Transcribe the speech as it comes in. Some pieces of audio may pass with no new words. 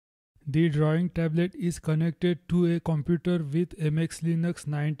The drawing tablet is connected to a computer with MX Linux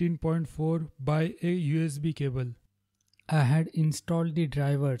 19.4 by a USB cable. I had installed the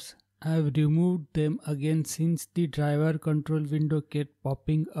drivers. I have removed them again since the driver control window kept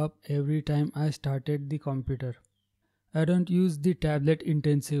popping up every time I started the computer. I don't use the tablet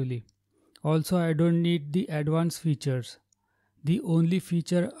intensively. Also, I don't need the advanced features. The only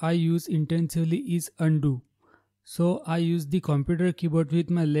feature I use intensively is undo. So I use the computer keyboard with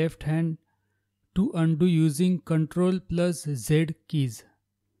my left hand to undo using Ctrl plus Z keys.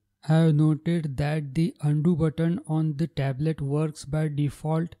 I have noted that the undo button on the tablet works by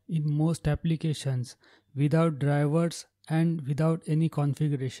default in most applications without drivers and without any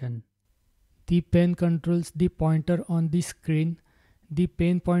configuration. The pen controls the pointer on the screen. The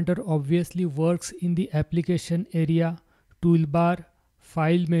pen pointer obviously works in the application area, toolbar,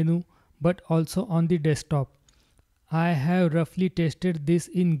 file menu, but also on the desktop. I have roughly tested this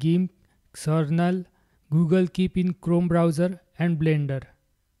in GIMP, Xornal, Google Keep in Chrome browser and Blender.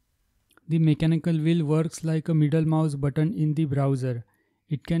 The mechanical wheel works like a middle mouse button in the browser.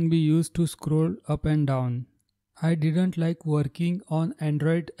 It can be used to scroll up and down. I didn't like working on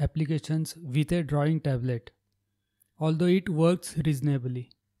Android applications with a drawing tablet, although it works reasonably.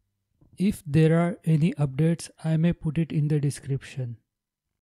 If there are any updates, I may put it in the description.